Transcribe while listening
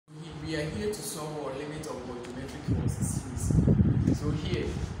we are here to solve our limit of our geometric series. So here,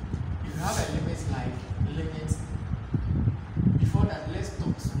 if you have a limit like limit, before that, let's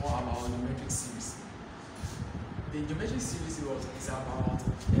talk more about geometric series. The geometric series is about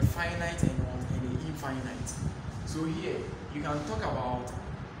the finite and the infinite. So here, you can talk about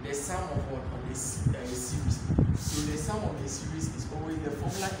the sum of what of this series. So the sum of the series is always, the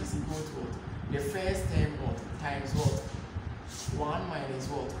formula is equal to what? The first term what times what? 1 minus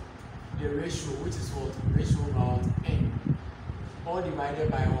what? The ratio, which is what? Ratio about n. All divided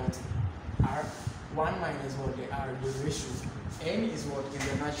by what? R. 1 minus what? The R, the ratio. N is what? Is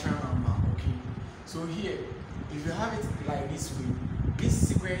the natural number. Okay. So here, if you have it like this way, this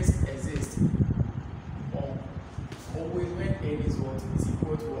sequence exists always when n is what? Is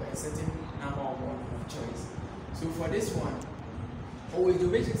equal to a certain number of choice. So for this one, always the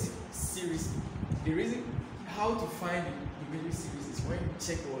geometric series, the reason how to find the geometric series is when you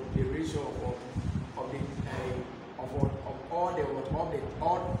check what the ratio of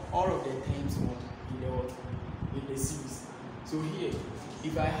all of the terms in the series. So here,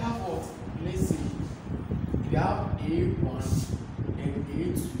 if I have what, let's say if you have A1 and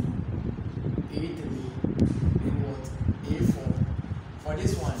A2, A3, and what, A4. For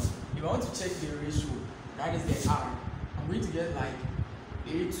this one, if I want to check the ratio, that is the R, I'm going to get like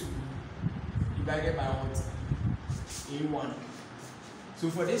A2 divided by what? A1. So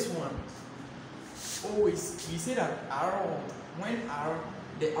for this one, always we say that R, when R,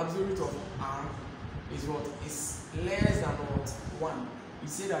 the absolute of R is what? Is less than what? 1. We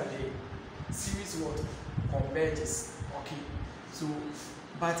say that the series what? Converges. Okay. So,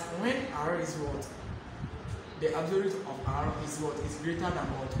 but when R is what? The absolute of R is what? Is greater than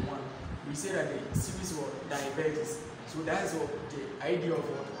what? 1. We say that the series what? Diverges. So that's what the idea of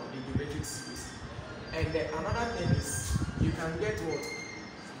what? Of the geometric series. And then another thing is, you can get what?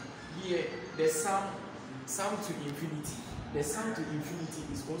 Here, the sum to infinity. The sum to infinity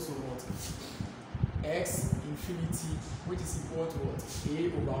is also what? X infinity, which is equal to what? A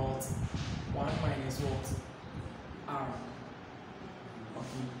over what? 1 minus what? R.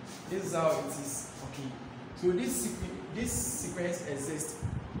 Okay. This is how it is. Okay. So this sequence exists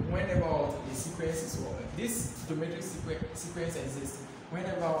whenever the sequence is what? This geometric sequence exists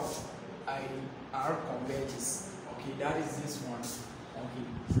whenever R converges. Okay, that is this one. Okay.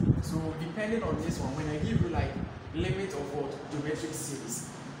 So depending on this one, when I give you like limit of what? Geometric series,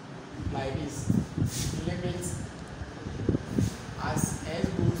 like this, limit as s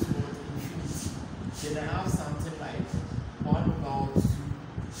goes to infinity, then I have something like 1 over 2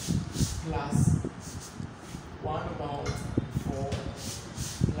 plus 1 over 4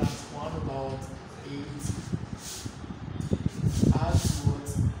 plus 1 over 8 as what?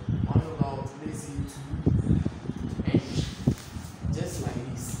 1 over, let's say, 2, and just like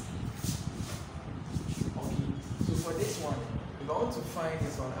this. Okay, so for this one, if I want to find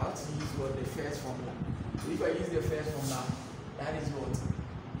this one, I have to use what? The first formula. So if I use the first formula, that is what?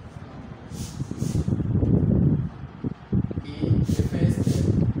 The first step,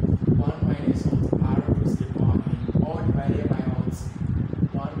 1 minus what? R raised to the power n, all divided by what?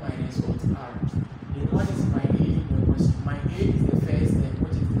 1 minus what? R. Then what is my A in the question? My A is the first step,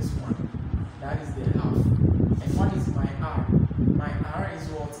 which is this one. That is the half. And what is my R? My R is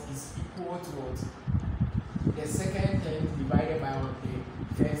what? Is equal to what? The second term divided by what? The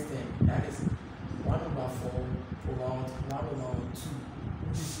first term. That is 1 over 4 over 1 over 2,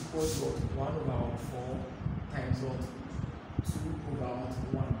 which is equal to what? 1 over 4 times what? 2 over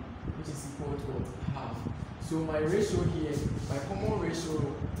 1, which is equal to what? Half. So my ratio here, my common ratio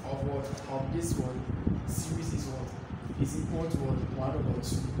of what? Of this one series is what? Is equal to what? 1 over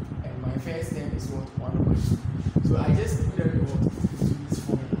 2. And my first term is what? 1 over 2. So I just put every what? To this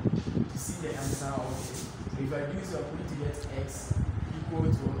formula to see the answer of it. So if I do so, I'm going to get x equal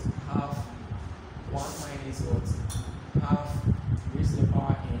to what? Half 1 minus what? Half raised to the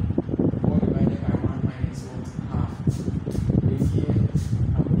power n, all divided by 1 minus what? Half. Then here,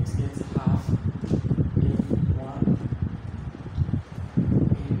 I'm going to get half in 1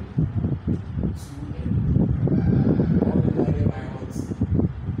 in 2n, all divided by what?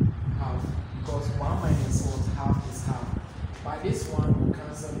 Half. Because 1 minus what? Half is half. By this one, we'll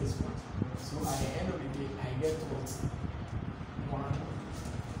cancel this one. So at the end of the day, I get what? 1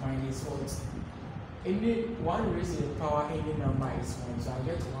 minus what? Any 1 raised to the power any number is 1. So I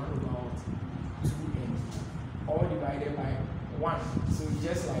get 1 over 2n, all divided by 1. So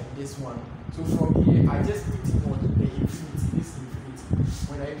just like this one. So from here, I just put in what? The infinity, this infinity.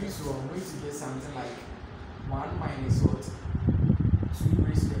 When I do so, I'm going to get something like 1 minus what? 2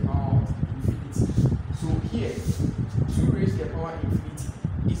 raised to the power of infinity. So here, 2 raised to the power infinity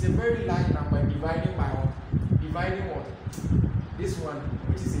is a very large number dividing by what? Dividing what? This one,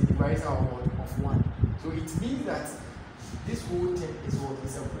 which is a divisor of what? Of 1. So it means that this whole thing is what?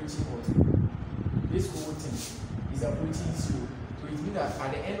 Is approaching what? This whole thing is approaching 0. So it means that at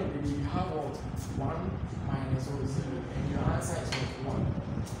the end of the day, you have what? 1 minus what? 0. And your answer is what? 1.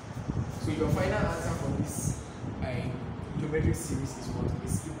 So your final answer for this geometric series is what?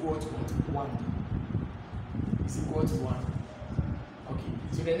 Is equal to what? 1. Is equal to 1. Okay.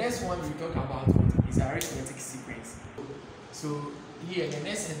 So the next one we talk about what? Is arithmetic sequence. So here the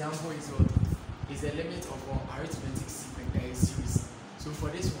next example is what? Is the limit of our arithmetic sequence series. So for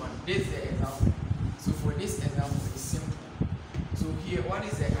this one, this is the example. So for this example, it's simple. So here, what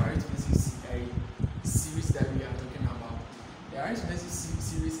is the arithmetic series that we are talking about? The arithmetic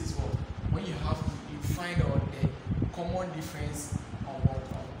series is what? When you find out the common difference of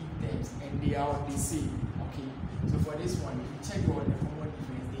each terms, and they are the same. Okay. So for this one, if you check out the common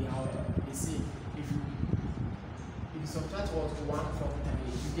difference, they are the same. If you subtract what 1 from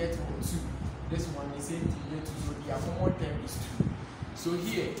 3, you get what 2. This one is same thing, you get 2. So their common term is 2. So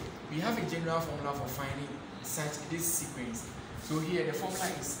here we have a general formula for finding this sequence. So here the formula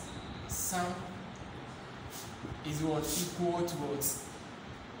is sum is what? Equal to what?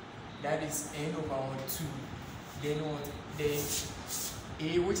 That is n over what? 2. Then what? The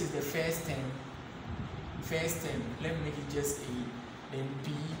a, which is the first term, let me make it just a. Then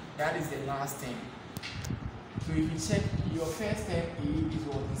b, that is the last term. So if you check your first term a is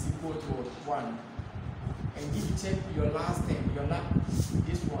what? Is equal to what? 1. And if you check your last term,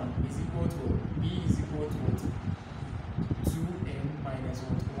 this one is equal to what? B is equal to what? 2n minus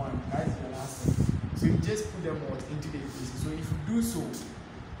what? 1. That is your last term. So you just put them what? Into the equation. So if you do so,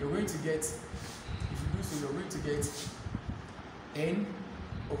 you're going to get, n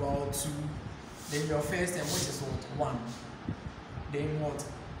over 2. Then your first term, which is what? 1. Then what?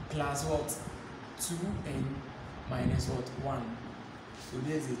 Plus what? 2n minus what? 1. So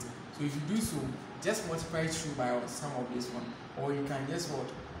there's it. So if you do so, just multiply through by some of this one, or you can just what?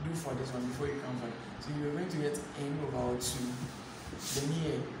 Do for this one before you come for it. So you're going to get n over 2. Then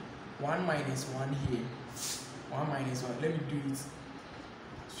here, 1 minus 1 here. 1 minus 1. Let me do it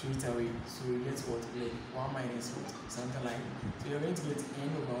straight away. So you get what? 1 minus what? Something like that. So you're going to get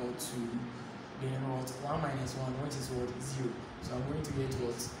n over 2. Then what? 1 minus 1, which is what? 0. So I'm going to get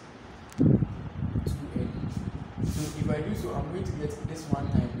what? 2n. So if I do so, I'm going to get this one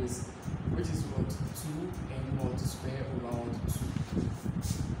times this, which is what? 2n what? Square over what? 2.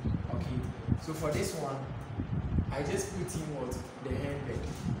 Okay. So for this one, I just put in what? The 100.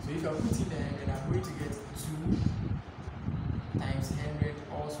 So if I put in the 100, I'm going to get 2 times 100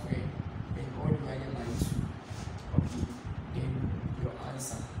 all square and all divided by 2. Okay. Then your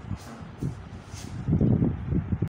answer.